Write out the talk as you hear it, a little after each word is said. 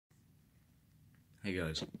Hey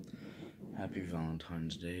guys, happy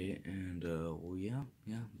Valentine's Day, and well, yeah,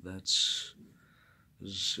 this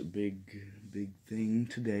is a big thing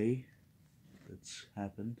today that's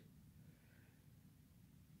happened.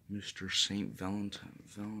 Mr. Saint Valentine.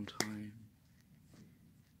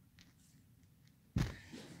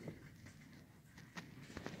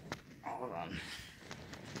 Hold on.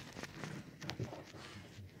 I'll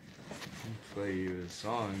play you a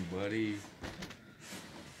song, buddy.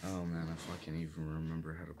 Oh man, if I can even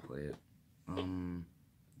remember how to play it.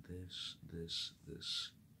 This.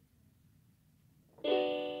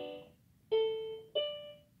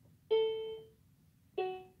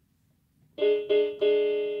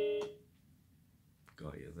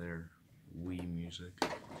 Got you there. Wii music.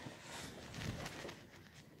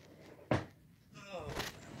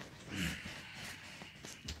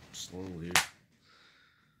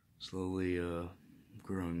 Slowly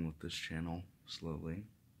growing with this channel. Slowly.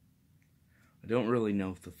 I don't really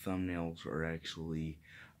know if the thumbnails are actually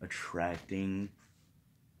attracting,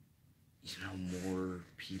 more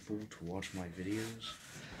people to watch my videos,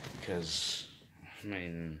 because, I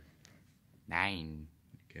mean, 9,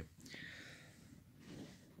 okay.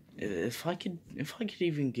 If I could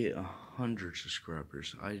even get 100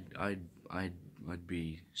 subscribers, I'd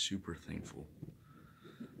be super thankful.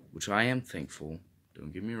 Which I am thankful,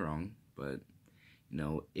 don't get me wrong, but,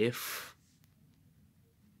 if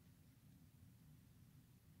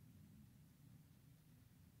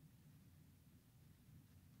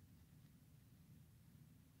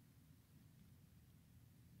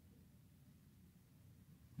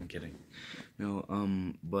I'm kidding. No,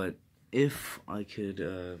 but if I could,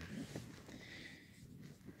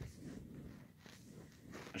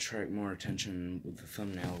 attract more attention with the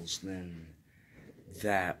thumbnails, then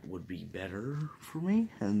that would be better for me,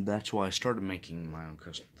 and that's why I started making my own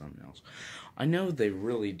custom thumbnails. I know they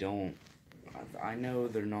really don't, I know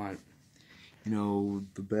they're not, the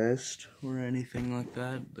best or anything like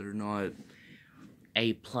that. They're not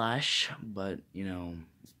A+, but,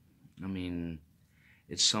 I mean,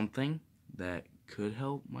 it's something that could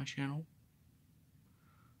help my channel.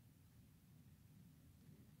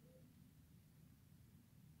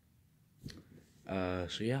 So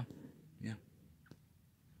yeah.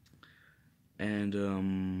 And,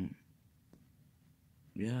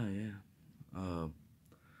 yeah. A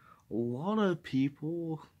lot of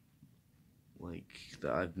people,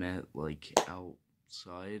 that I've met,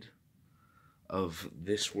 outside of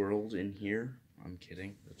this world in here. I'm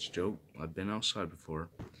kidding, that's a joke. I've been outside before.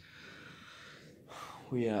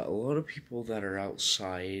 Well, yeah, a lot of people that are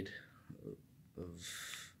outside of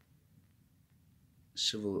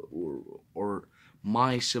or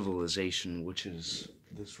my civilization, which is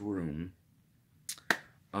this room,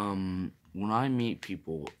 when I meet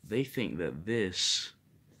people, they think that this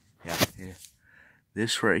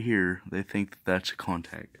right here, they think that that's a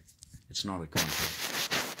contact. It's not a contact.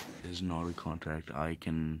 It is not a contact. I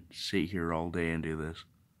can sit here all day and do this.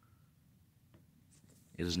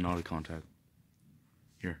 It is not a contact.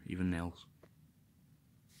 Here, even nails.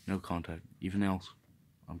 No contact. Even nails.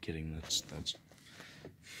 I'm kidding. That's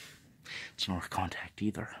it's not a contact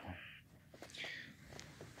either.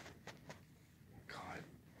 God,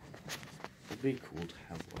 it'd be cool to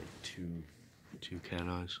have two cat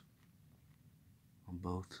eyes on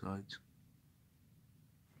both sides.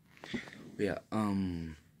 But yeah,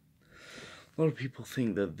 a lot of people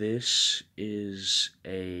think that this is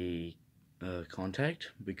a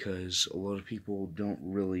contact, because a lot of people don't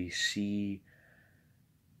really see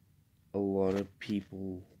a lot of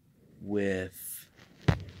people with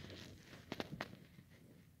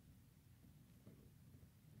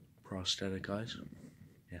prosthetic eyes.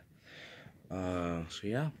 So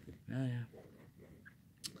yeah,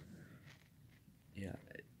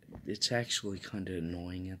 it's actually kind of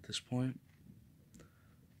annoying at this point.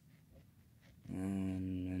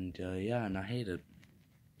 And I hate it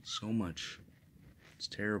so much. It's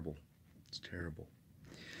terrible.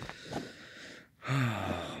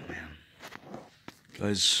 Oh man,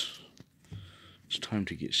 guys, it's time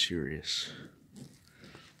to get serious.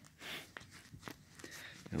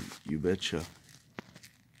 Yep, you betcha.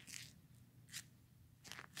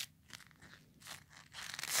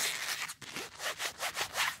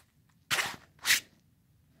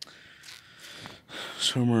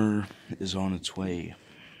 Summer is on its way,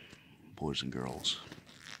 boys and girls,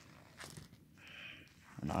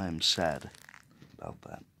 and I am sad about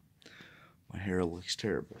that. My hair looks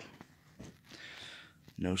terrible.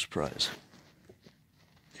 No surprise.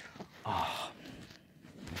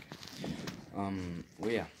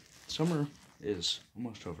 Well, yeah, summer is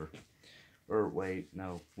almost over. Or wait,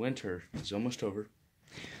 no, winter is almost over.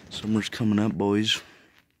 Summer's coming up, boys.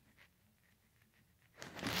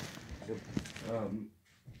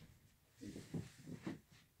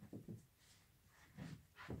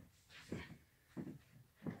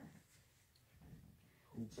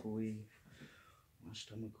 Hopefully, my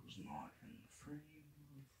stomach was not in the frame of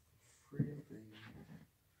the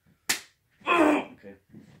okay.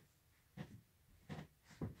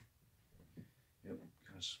 Yep,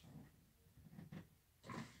 because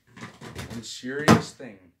one serious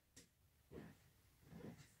thing.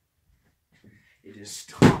 It is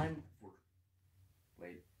time for.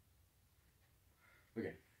 Wait.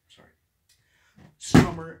 Okay, sorry.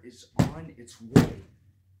 Summer is on its way.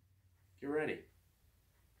 Get ready.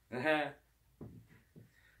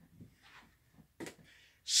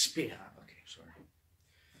 Spit out. Okay, sorry.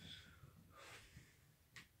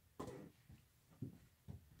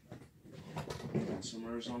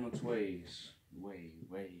 Summer's on its ways. Way.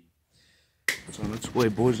 It's on its way,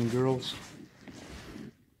 boys and girls.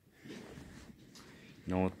 You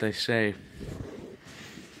know what they say.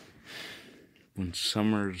 When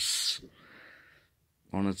summer's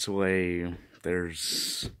on its way,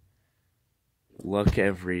 there's luck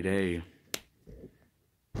every day.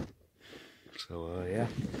 So, yeah.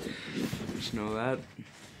 Just know that.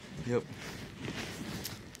 Yep.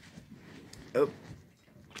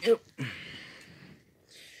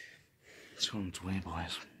 It's on its way,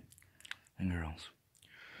 boys and girls.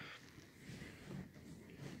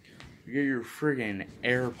 Get your friggin'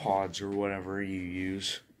 AirPods or whatever you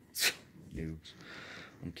use. Noobs.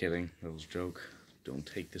 I'm kidding. That was a joke. Don't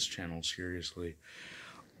take this channel seriously.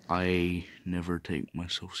 I never take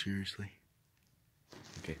myself seriously.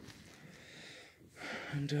 Okay.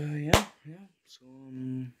 And, yeah. So,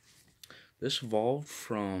 this evolved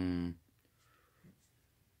from...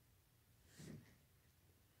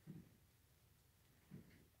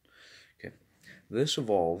 Okay. This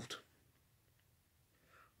evolved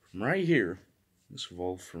from right here. This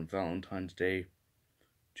evolved from Valentine's Day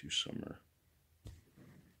to summer.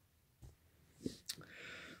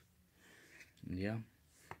 Yeah.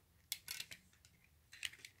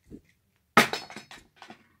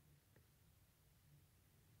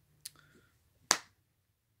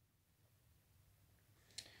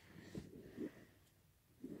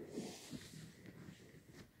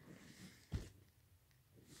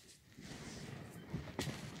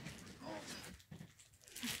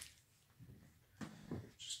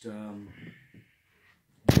 Just, get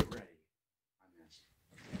ready. I missed.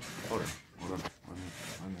 Hold on.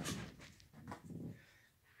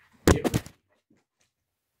 Get ready.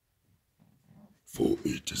 For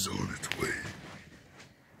it is on its way.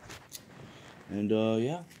 And,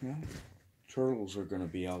 yeah. Turtles are gonna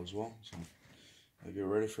be out as well, so I'll get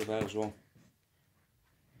ready for that as well.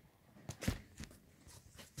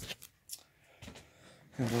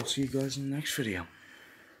 And I'll see you guys in the next video.